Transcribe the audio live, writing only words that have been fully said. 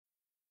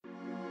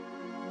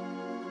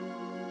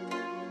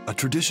a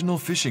traditional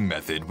fishing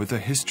method with a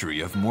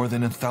history of more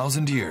than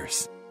 1,000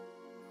 years.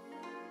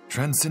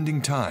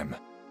 Transcending time,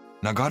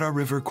 Nagara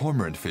River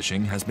cormorant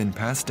fishing has been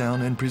passed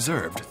down and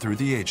preserved through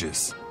the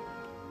ages,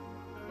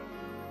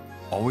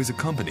 always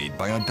accompanied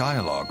by a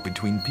dialogue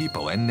between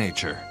people and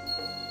nature.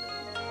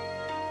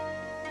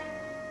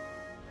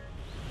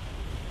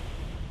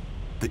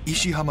 The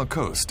Ishihama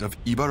coast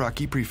of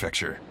Ibaraki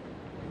Prefecture.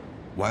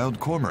 Wild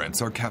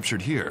cormorants are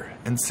captured here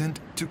and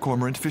sent to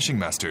cormorant fishing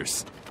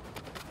masters.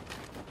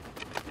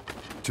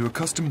 To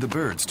accustom the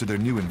birds to their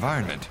new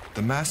environment,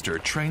 the master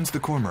trains the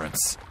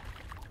cormorants.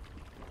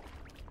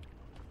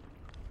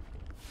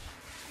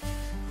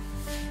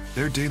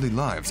 Their daily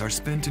lives are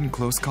spent in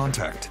close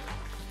contact.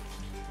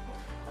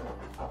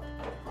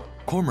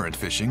 Cormorant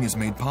fishing is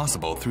made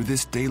possible through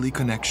this daily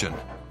connection.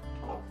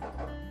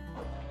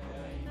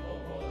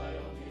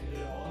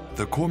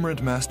 The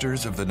cormorant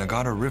masters of the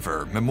Nagara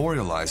River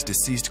memorialize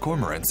deceased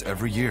cormorants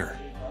every year.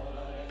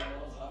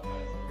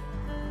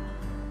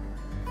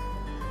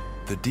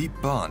 The deep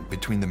bond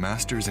between the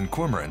masters and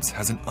cormorants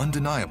has an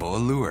undeniable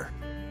allure.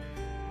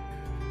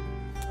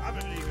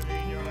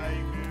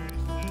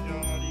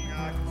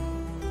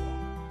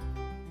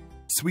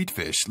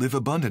 Sweetfish live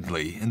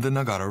abundantly in the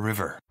Nagara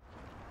River.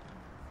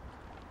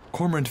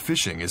 Cormorant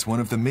fishing is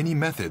one of the many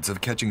methods of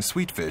catching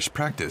sweetfish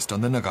practiced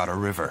on the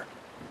Nagara River.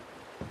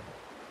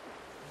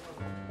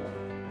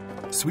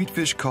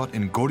 Sweetfish caught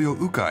in Goryo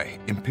Ukai,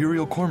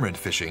 imperial cormorant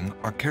fishing,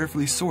 are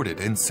carefully sorted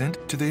and sent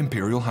to the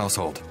imperial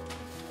household.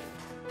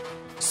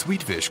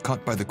 Sweetfish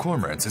caught by the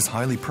cormorants is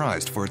highly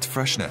prized for its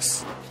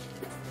freshness.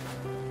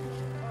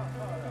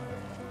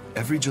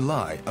 Every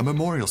July, a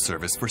memorial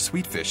service for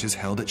sweetfish is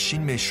held at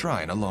Shinmei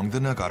Shrine along the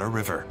Nagara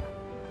River.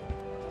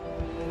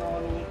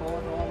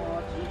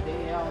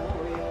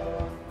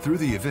 Through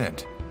the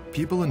event,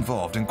 people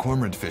involved in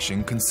cormorant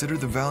fishing consider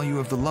the value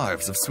of the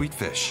lives of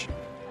sweetfish.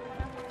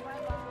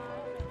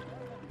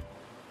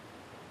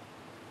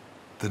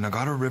 The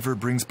Nagara River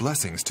brings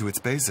blessings to its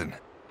basin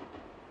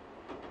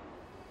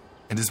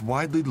and is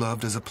widely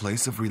loved as a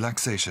place of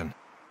relaxation.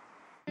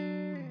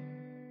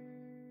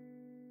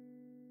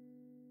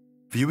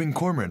 Viewing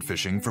cormorant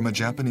fishing from a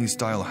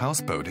Japanese-style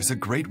houseboat is a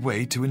great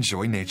way to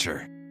enjoy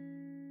nature.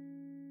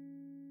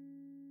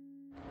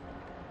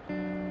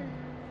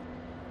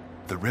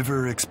 The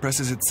river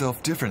expresses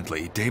itself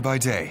differently day by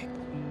day.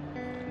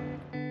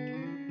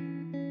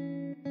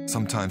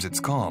 Sometimes it's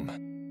calm,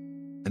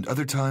 and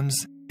other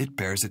times it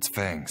bears its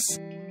fangs.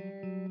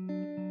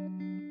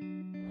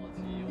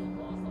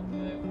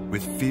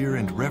 With fear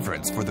and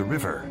reverence for the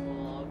river,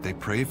 they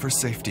pray for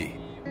safety.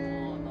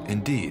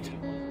 Indeed,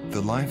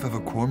 the life of a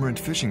cormorant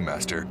fishing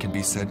master can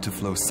be said to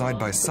flow side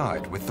by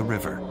side with the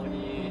river.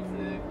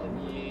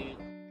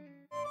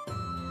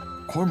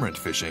 Cormorant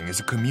fishing is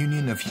a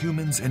communion of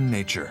humans and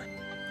nature.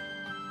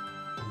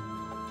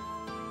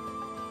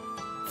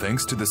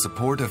 Thanks to the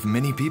support of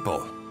many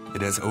people,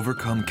 it has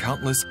overcome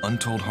countless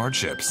untold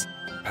hardships,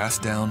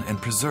 passed down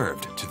and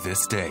preserved to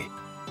this day.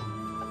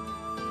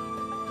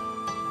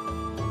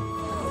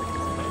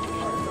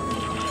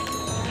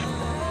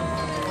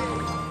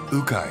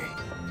 Ukai,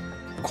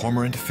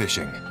 cormorant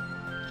fishing,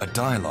 a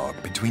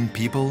dialogue between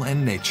people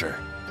and nature.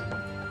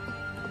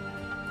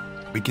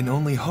 We can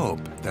only hope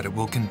that it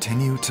will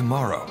continue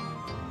tomorrow,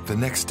 the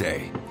next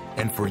day,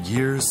 and for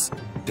years,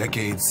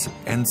 decades,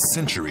 and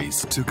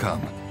centuries to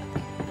come.